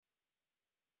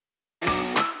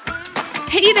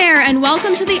Hey there, and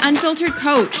welcome to The Unfiltered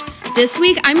Coach. This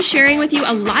week, I'm sharing with you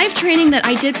a live training that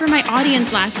I did for my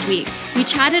audience last week. We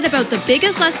chatted about the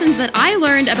biggest lessons that I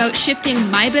learned about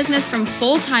shifting my business from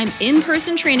full-time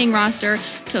in-person training roster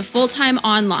to full-time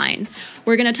online.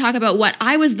 We're going to talk about what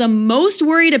I was the most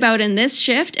worried about in this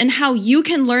shift and how you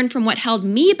can learn from what held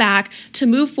me back to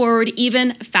move forward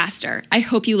even faster. I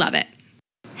hope you love it.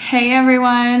 Hey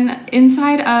everyone,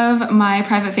 inside of my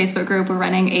private Facebook group, we're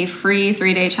running a free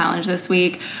 3-day challenge this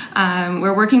week.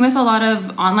 We're working with a lot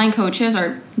of online coaches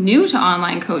or new to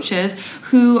online coaches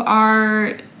who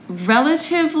are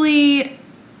relatively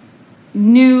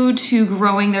new to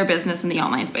growing their business in the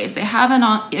online space. They have an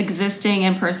existing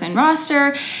in-person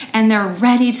roster and they're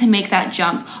ready to make that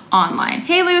jump online.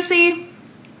 Hey Lucy.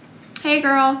 Hey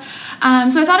girl.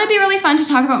 So I thought it'd be really fun to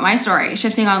talk about my story,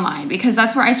 shifting online, because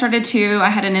that's where I started too. I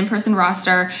had an in-person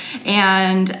roster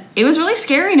and it was really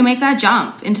scary to make that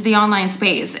jump into the online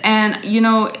space. And you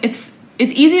know, it's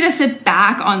easy to sit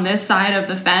back on this side of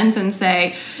the fence and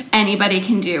say anybody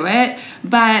can do it,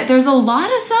 but there's a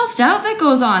lot of self-doubt that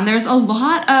goes on. There's a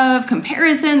lot of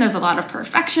comparison, there's a lot of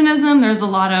perfectionism, there's a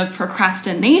lot of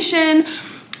procrastination.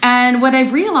 And what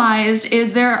I've realized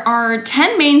is there are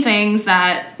 10 main things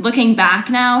that, looking back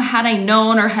now, had I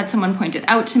known or had someone pointed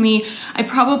out to me, I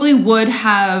probably would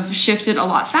have shifted a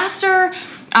lot faster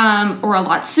or a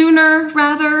lot sooner,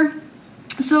 rather.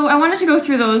 So I wanted to go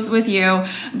through those with you.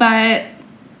 But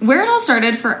where it all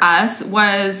started for us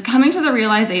was coming to the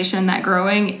realization that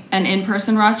growing an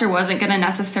in-person roster wasn't going to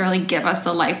necessarily give us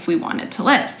the life we wanted to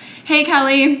live. Hey,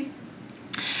 Kelly.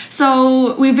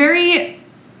 So we very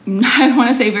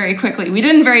quickly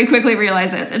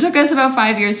realize this. It took us about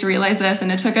 5 years to realize this,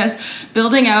 and it took us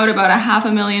building out about a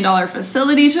 $500,000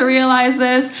 facility to realize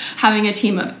this, having a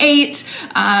team of 8.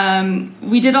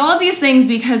 We did all of these things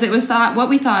because it was what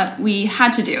we thought we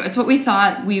had to do. It's what we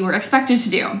thought we were expected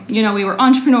to do. You know, we were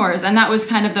entrepreneurs, and that was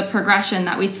kind of the progression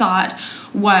that we thought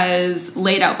was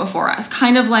laid out before us.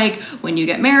 Kind of like when you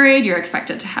get married, you're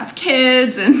expected to have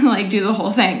kids and like do the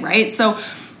whole thing, right? So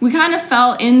we kind of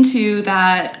fell into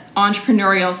that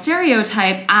entrepreneurial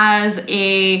stereotype as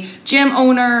a gym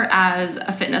owner, as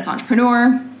a fitness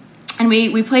entrepreneur. And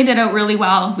we played it out really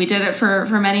well. We did it for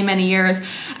many, many years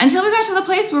until we got to the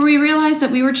place where we realized that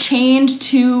we were chained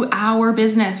to our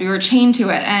business. We were chained to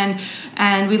it.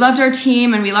 And we loved our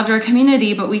team and we loved our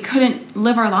community, but we couldn't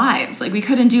live our lives. Like we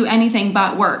couldn't do anything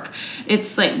but work.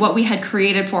 It's like what we had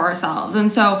created for ourselves.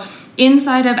 And so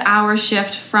inside of our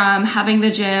shift from having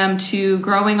the gym to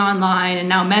growing online and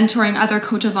now mentoring other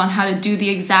coaches on how to do the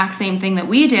exact same thing that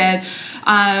we did,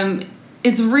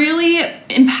 it's really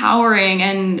empowering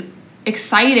and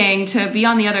exciting to be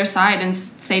on the other side and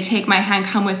say, take my hand,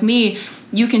 come with me.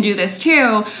 You can do this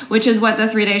too, which is what the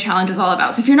 3-day challenge is all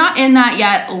about. So if you're not in that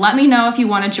yet, let me know if you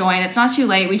want to join. It's not too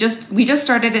late. We just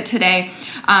started it today,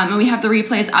 and we have the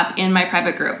replays up in my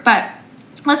private group. But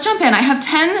let's jump in. I have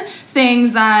 10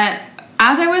 things that,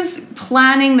 as I was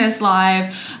planning this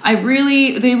live,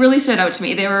 they really stood out to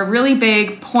me. They were really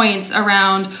big points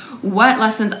around what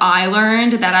lessons I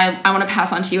learned that I want to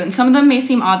pass on to you. And some of them may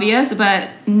seem obvious, but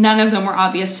none of them were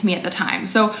obvious to me at the time.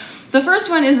 So the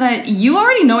first one is that you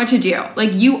already know what to do.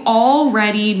 Like you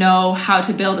already know how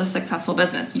to build a successful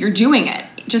business. You're doing it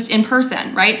just in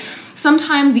person, right?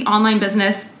 Sometimes the online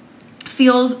business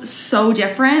feels so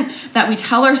different that we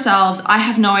tell ourselves, I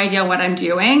have no idea what I'm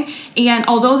doing. And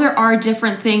although there are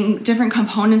different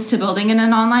components to building in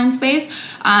an online space,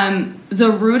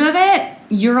 the root of it,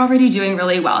 you're already doing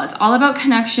really well. It's all about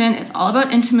connection. It's all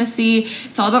about intimacy.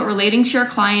 It's all about relating to your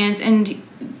clients. And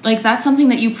like, that's something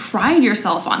that you pride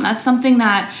yourself on. That's something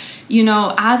that, you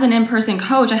know, as an in-person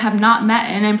coach, I have not met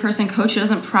an in-person coach who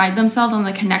doesn't pride themselves on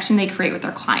the connection they create with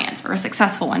their clients, or a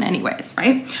successful one anyways,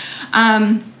 right?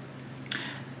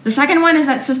 The second one is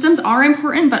that systems are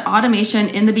important, but automation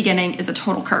in the beginning is a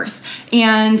total curse.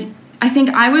 And I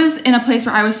think I was in a place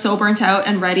where I was so burnt out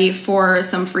and ready for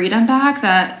some freedom back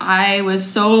that I was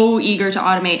so eager to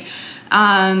automate.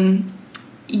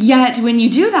 Yet when you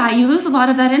do that, you lose a lot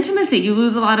of that intimacy. You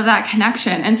lose a lot of that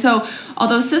connection. And so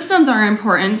although systems are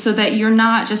important so that you're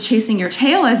not just chasing your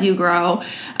tail as you grow,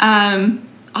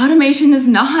 automation is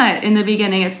not in the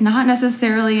beginning. It's not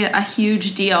necessarily a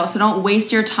huge deal. So don't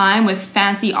waste your time with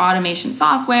fancy automation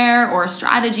software or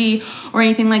strategy or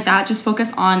anything like that. Just focus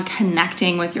on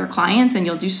connecting with your clients and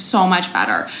you'll do so much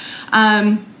better.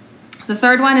 The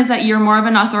third one is that you're more of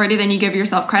an authority than you give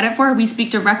yourself credit for. We speak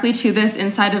directly to this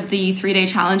inside of the 3-day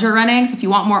challenge we're running. So if you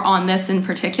want more on this in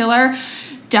particular,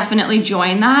 definitely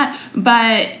join that.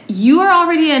 But you are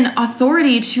already an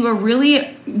authority to a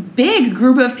really big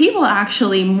group of people,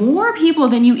 actually, more people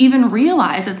than you even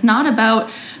realize. It's not about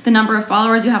the number of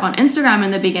followers you have on Instagram in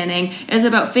the beginning. It's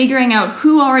about figuring out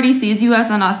who already sees you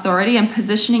as an authority and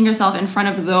positioning yourself in front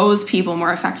of those people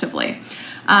more effectively.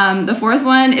 The fourth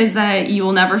one is that you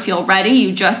will never feel ready.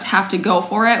 You just have to go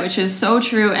for it, which is so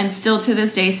true and still to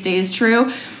this day stays true.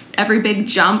 Every big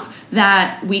jump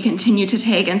that we continue to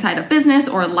take inside of business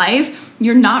or life,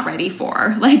 you're not ready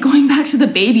for. Like going back to the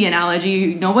baby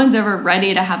analogy, no one's ever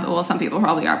ready to have, well, some people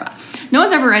probably are, but no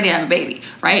one's ever ready to have a baby,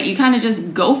 right? You kind of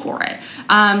just go for it.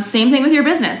 Same thing with your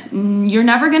business. You're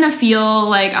never going to feel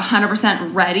like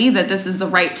 100% ready that this is the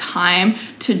right time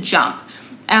to jump.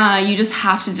 You just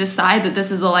have to decide that this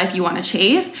is the life you want to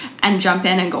chase and jump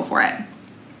in and go for it.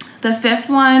 The fifth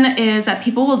one is that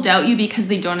people will doubt you because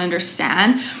they don't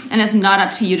understand, and it's not up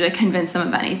to you to convince them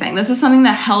of anything. This is something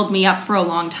that held me up for a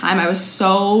long time. I was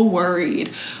so worried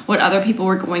what other people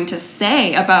were going to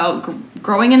say about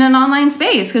growing in an online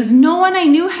space because no one I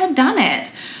knew had done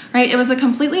it, right? It was a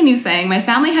completely new thing. My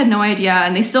family had no idea,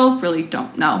 and they still really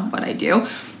don't know what I do.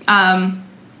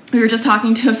 We were just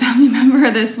talking to a family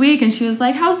member this week, and she was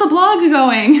like, how's the blog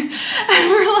going? And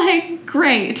we're like,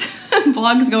 great.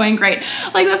 Blog's going great.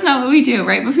 Like, that's not what we do,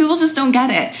 right? But people just don't get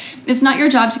it. It's not your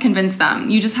job to convince them.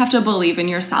 You just have to believe in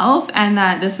yourself and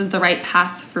that this is the right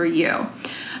path for you.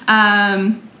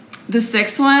 The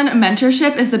sixth one,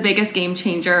 mentorship is the biggest game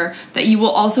changer that you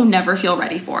will also never feel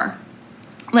ready for.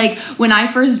 Like when I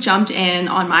first jumped in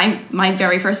on my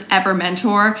very first ever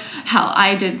mentor, hell,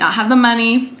 I did not have the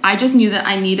money. I just knew that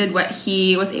I needed what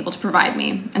he was able to provide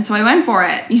me. And so I went for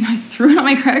it. I threw it on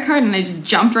my credit card and I just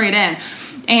jumped right in.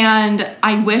 And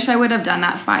I wish I would have done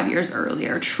that 5 years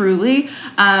earlier, truly.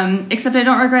 Except I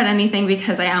don't regret anything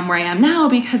because I am where I am now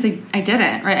because I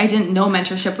didn't, right? I didn't know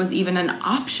mentorship was even an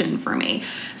option for me.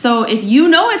 So if you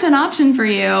know it's an option for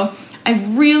you, I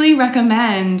really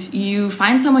recommend you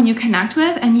find someone you connect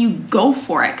with and you go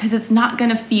for it because it's not going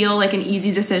to feel like an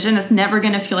easy decision. It's never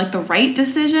going to feel like the right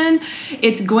decision.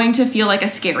 It's going to feel like a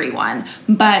scary one,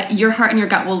 but your heart and your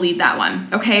gut will lead that one.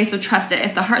 Okay, so trust it.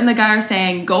 If the heart and the gut are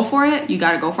saying go for it, you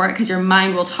got to go for it because your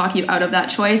mind will talk you out of that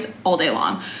choice all day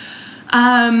long.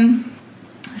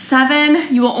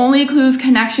 7, you will only lose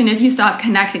connection if you stop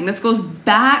connecting. This goes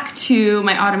back to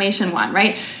my automation one,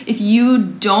 right? If you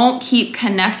don't keep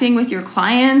connecting with your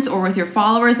clients or with your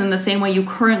followers in the same way you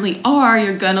currently are,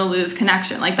 you're gonna lose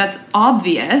connection. Like that's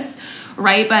obvious,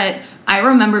 right? But I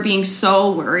remember being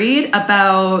so worried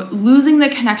about losing the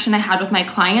connection I had with my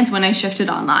clients when I shifted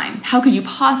online. How could you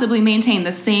possibly maintain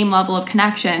the same level of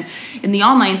connection in the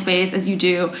online space as you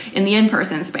do in the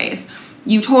in-person space?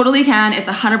 You totally can. It's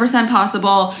 100%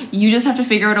 possible. You just have to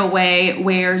figure out a way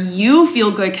where you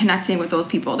feel good connecting with those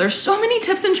people. There's so many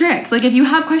tips and tricks. Like if you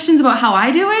have questions about how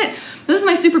I do it, this is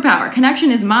my superpower.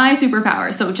 Connection is my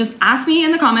superpower. So just ask me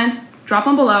in the comments, drop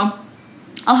them below.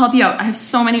 I'll help you out. I have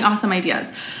so many awesome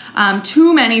ideas.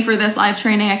 Too many for this live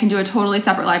training. I can do a totally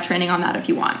separate live training on that if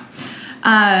you want.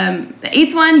 The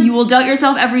 8th one, you will doubt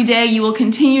yourself every day. You will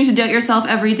continue to doubt yourself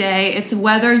every day. It's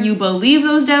whether you believe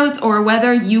those doubts or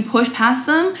whether you push past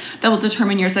them that will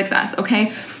determine your success,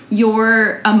 okay?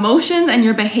 Your emotions and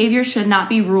your behavior should not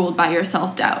be ruled by your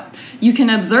self-doubt. You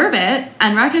can observe it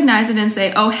and recognize it and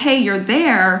say, oh, hey, you're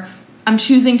there. I'm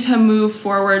choosing to move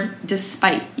forward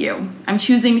despite you. I'm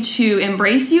choosing to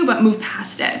embrace you, but move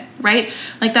past it, right?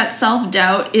 Like that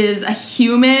self-doubt is a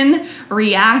human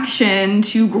reaction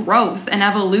to growth and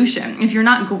evolution. If you're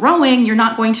not growing, you're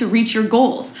not going to reach your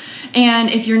goals. And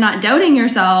if you're not doubting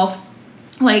yourself,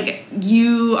 like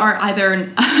you are either a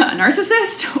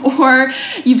narcissist or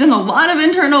you've done a lot of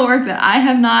internal work that I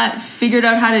have not figured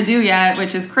out how to do yet,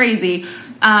 which is crazy.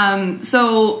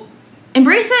 So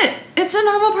embrace it. It's a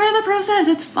normal part of the process.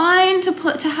 It's fine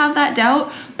to have that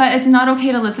doubt, but it's not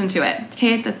okay to listen to it.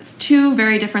 Okay, that's two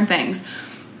very different things.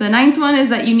 The 9th one is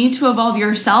that you need to evolve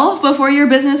yourself before your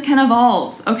business can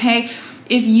evolve. Okay,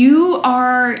 if you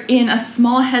are in a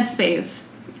small headspace,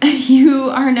 you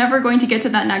are never going to get to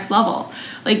that next level.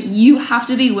 Like you have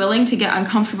to be willing to get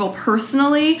uncomfortable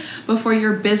personally before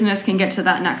your business can get to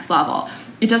that next level.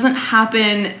 It doesn't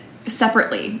happen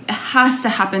separately. It has to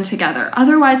happen together.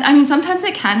 Otherwise, I mean, sometimes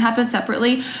it can happen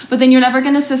separately, but then you're never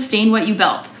going to sustain what you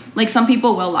built. Like some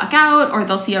people will luck out or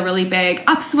they'll see a really big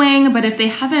upswing, but if they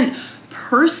haven't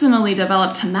personally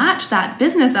developed to match that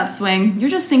business upswing, you're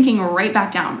just sinking right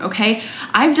back down, okay?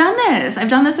 I've done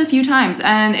this a few times,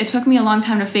 and it took me a long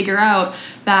time to figure out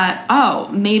that, oh,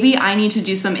 maybe I need to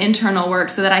do some internal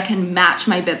work so that I can match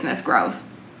my business growth.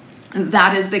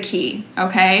 That is the key,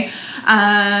 okay?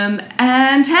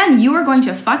 And 10, you are going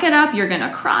to fuck it up. You're going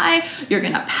to cry. You're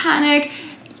going to panic.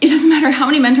 It doesn't matter how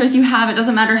many mentors you have. It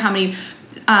doesn't matter how many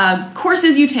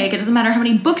courses you take. It doesn't matter how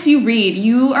many books you read.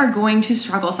 You are going to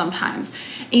struggle sometimes.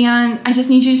 And I just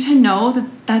need you to know that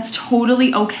that's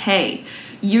totally okay.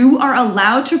 You are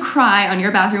allowed to cry on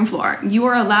your bathroom floor. You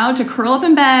are allowed to curl up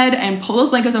in bed and pull those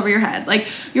blankets over your head. Like,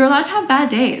 you're allowed to have bad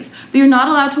days, but you're not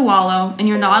allowed to wallow, and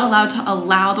you're not allowed to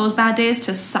allow those bad days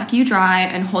to suck you dry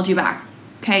and hold you back.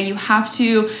 Okay? You have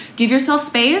to give yourself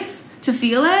space to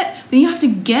feel it, but you have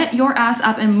to get your ass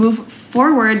up and move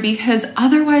forward, because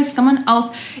otherwise someone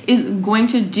else is going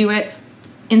to do it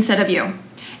instead of you.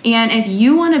 And if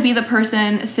you want to be the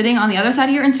person sitting on the other side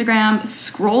of your Instagram,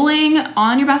 scrolling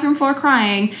on your bathroom floor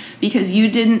crying because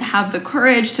you didn't have the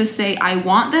courage to say, I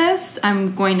want this,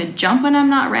 I'm going to jump when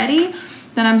I'm not ready,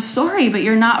 then I'm sorry, but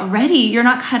you're not ready. You're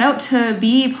not cut out to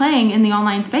be playing in the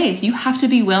online space. You have to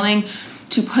be willing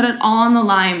to put it all on the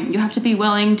line. You have to be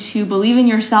willing to believe in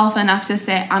yourself enough to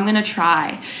say, I'm going to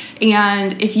try.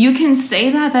 And if you can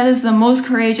say that, that is the most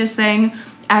courageous thing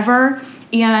ever.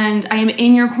 And I am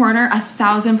in your corner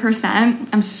 1,000%.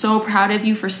 I'm so proud of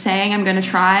you for saying I'm going to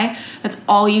try. That's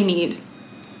all you need.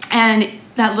 And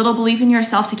that little belief in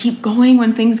yourself to keep going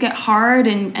when things get hard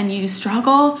and you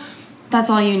struggle, that's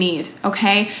all you need,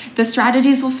 okay? The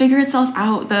strategies will figure itself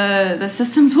out. The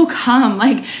systems will come.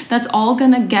 Like, that's all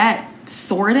going to get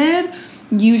sorted.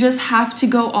 You just have to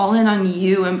go all in on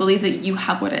you and believe that you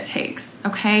have what it takes,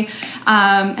 okay?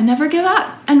 And never give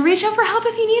up, and reach out for help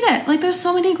if you need it. Like, there's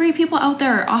so many great people out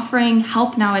there offering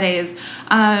help nowadays.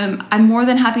 I'm more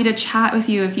than happy to chat with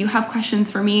you if you have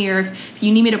questions for me, or if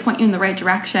you need me to point you in the right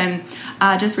direction.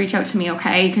 Just reach out to me,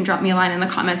 okay? You can drop me a line in the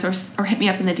comments or hit me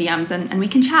up in the DMs and we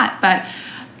can chat. But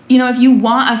you know, if you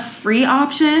want a free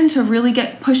option to really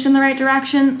get pushed in the right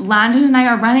direction, Landon and I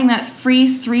are running that free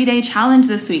 3-day challenge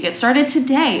this week. It started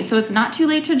today, so it's not too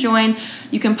late to join.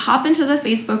 You can pop into the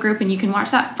Facebook group and you can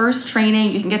watch that first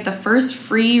training. You can get the first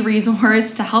free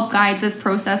resource to help guide this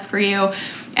process for you.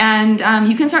 And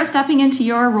you can start stepping into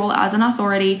your role as an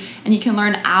authority, and you can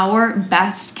learn our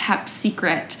best kept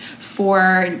secret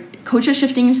for coaches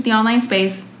shifting into the online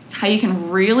space, how you can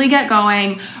really get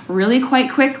going really quite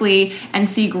quickly and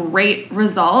see great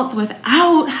results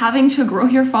without having to grow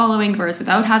your following first,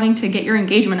 without having to get your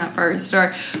engagement up first,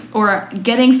 or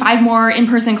getting 5 more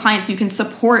in-person clients so you can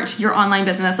support your online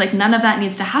business. Like, none of that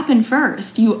needs to happen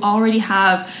first. You already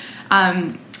have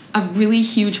a really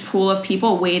huge pool of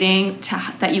people waiting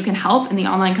that you can help in the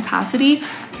online capacity.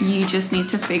 You just need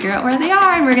to figure out where they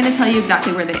are, and we're going to tell you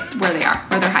exactly where they are,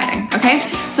 where they're hiding. Okay?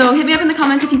 So hit me up in the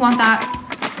comments if you want that,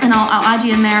 and I'll add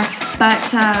you in there.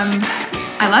 But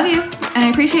I love you, and I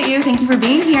appreciate you. Thank you for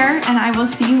being here, and I will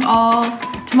see you all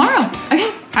tomorrow.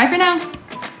 Okay? Bye for now.